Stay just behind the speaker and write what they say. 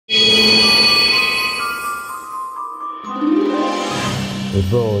Hey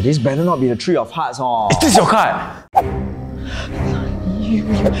bro, this better not be the Three of Hearts, oh. Is this your card?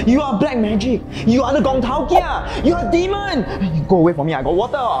 You are black magic. You are the Gong Tao Kia. You are a demon. You go away from me. I got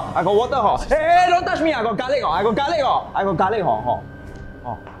water. I got water. Hey, don't touch me. I got garlic. I got garlic. I got garlic.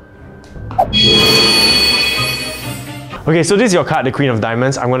 Okay, so this is your card, the Queen of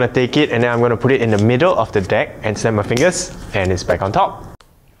Diamonds. I'm gonna take it and then I'm gonna put it in the middle of the deck and snap my fingers, and it's back on top.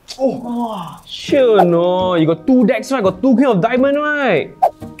 Sure no. You got 2 decks, right? Got 2 Queen of Diamond, right?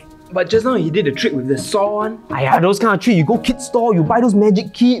 But just now he did the trick with the saw one. Aiyah, those kind of trick, you go kid store, you buy those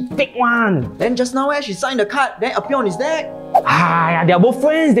magic kit, fake one. Then just now she signed the card, then appear on his deck. Aiyah, they are both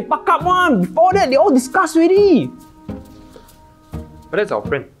friends, they pack up one. Before that, they all discussed already. But that's our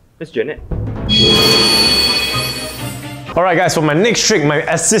friend. That's Jeanette. Alright guys, for my next trick, my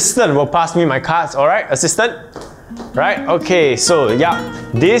assistant will pass me my cards, alright? Assistant? Right? Okay, so yeah,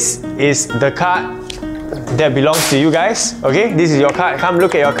 this is the card that belongs to you guys. Okay, this is your card. Come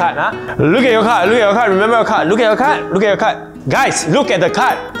look at your card, huh? Look at your card, look at your card, remember your card, look at your card, look at your card. Guys, look at the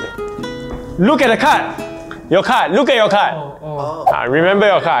card. Look at the card. Your card, look at your card. Remember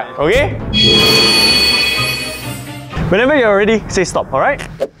your card, okay? Whenever you're ready, say stop, alright?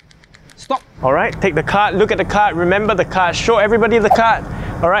 Stop. Alright, take the card, look at the card, remember the card, show everybody the card.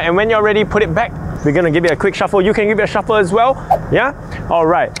 Alright, and when you're ready, put it back. We're gonna give it a quick shuffle. You can give it a shuffle as well. Yeah?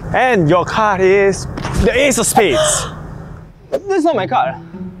 Alright. And your card is the Ace of Spades. That's not my card.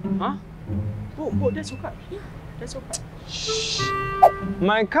 Huh? Oh, that's your card. Yeah, that's your card.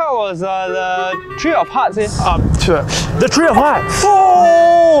 My card was the Three of Hearts. The Three of Hearts.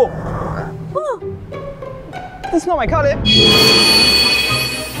 Oh! That's not my card.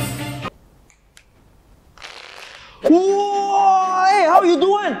 Whoa! Hey, how you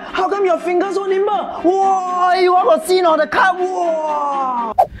doing? How come your fingers so nimble? Whoa! You all got seen on the card?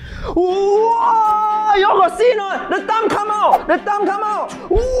 Whoa! Whoa! You all got seen on the thumb come out. The thumb come out.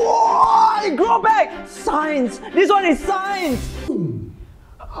 Whoa! It grow back. Science. This one is science.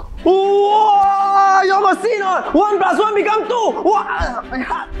 Whoa! You all got seen on 1 + 1 become 2. Whoa! My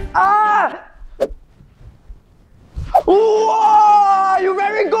heart. Whoa! You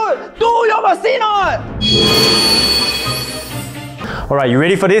very good. 2. You all got seen on. Alright, you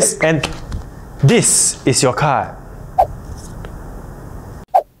ready for this? And this is your card.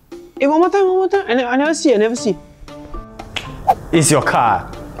 Hey, one more time. I never see. It's your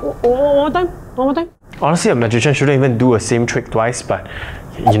card. One more time. Honestly, a magician shouldn't even do the same trick twice, but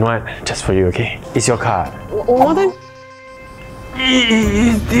you know what? Just for you, okay? It's your card. One more time.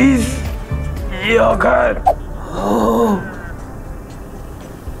 Is this your card? Oh.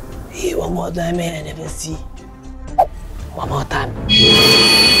 Hey, one more time, man. I never see. One more time.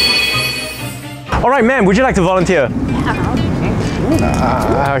 Alright, ma'am, would you like to volunteer?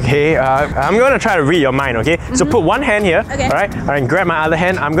 Okay, I'm gonna try to read your mind, okay? So put one hand here, alright? Alright, grab my other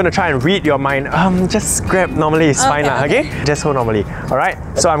hand. I'm gonna try and read your mind. Just grab normally, it's fine, okay? Just hold normally, alright?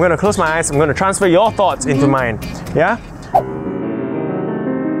 So I'm gonna close my eyes, I'm gonna transfer your thoughts into mine, yeah?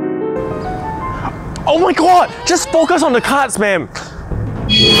 Oh my god! Just focus on the cards, ma'am!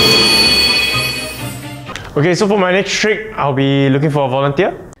 Okay, so for my next trick, I'll be looking for a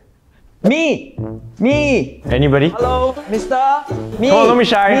volunteer. Me! Anybody? Hello, mister? Me! Come on, don't be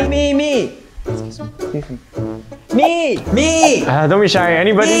shy. Me! Don't be shy.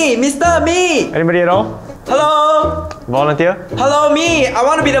 Anybody? Mister, me! Anybody at all? Hello! Volunteer? Hello, me! I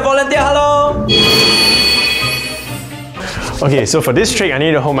want to be the volunteer, hello! Okay, so for this trick, I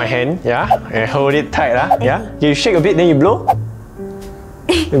need to hold my hand, yeah? And hold it tight, yeah? You shake a bit, then you blow.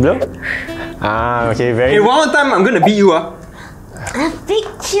 You blow? Okay, very good. Hey, one more time, I'm gonna beat you, Big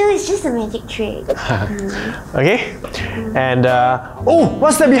chill is just a magic trick. Okay? And, oh,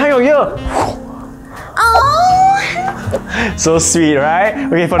 what's that behind your ear? Oh! So sweet, right?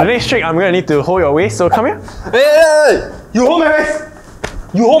 Okay, for the next trick, I'm gonna need to hold your waist, so come here. Hey! You hold my waist!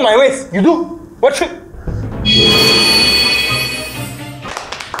 You hold my waist! You do? What trick?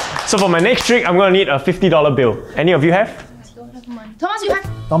 So for my next trick, I'm gonna need a $50 bill. Any of you have? Thomas, you have.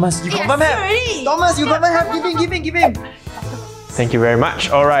 Thomas, you confirm have. Thomas, you confirm have. Give him. Thank you very much.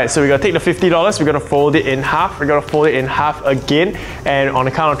 Alright, so we're gonna take the $50, we're gonna fold it in half, we're gonna fold it in half again, and on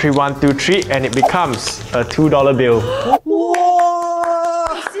the count of 3, 1, 2, 3, and it becomes a $2 bill. Whoa!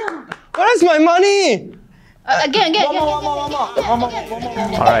 Where's my money? Again.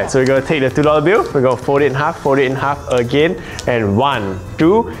 Alright, so we're gonna take the $2 bill, we're gonna fold it in half again, and 1,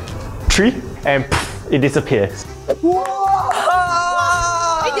 2, 3, and poof, it disappears. Whoa!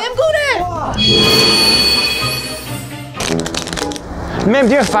 Damn good eh! Ma'am,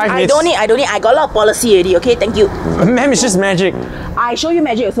 do you have 5 minutes? I don't need. I got a lot of policy already, okay? Thank you. Ma'am, it's just magic. I show you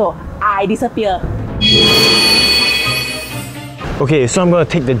magic also. I disappear. Okay, so I'm gonna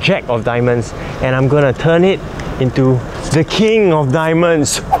take the Jack of Diamonds and I'm gonna turn it into the King of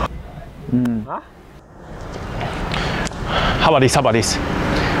Diamonds. Huh? How about this? How about this?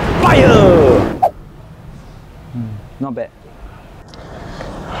 Fire! Not bad.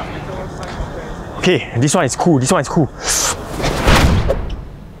 Okay, this one is cool. This one is cool.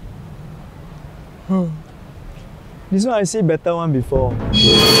 This one I see better one before.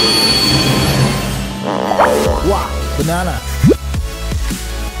 Wow, banana.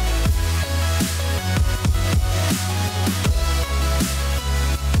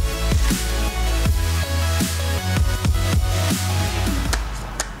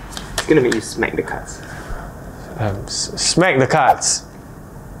 It's gonna make you smack the cards. Smack the cards.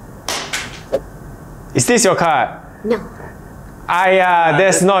 Is this your card? No.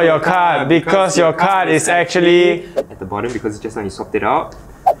 That's not your card because your card is actually At the bottom because just now you swapped it out.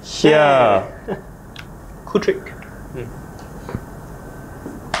 here. Cool trick.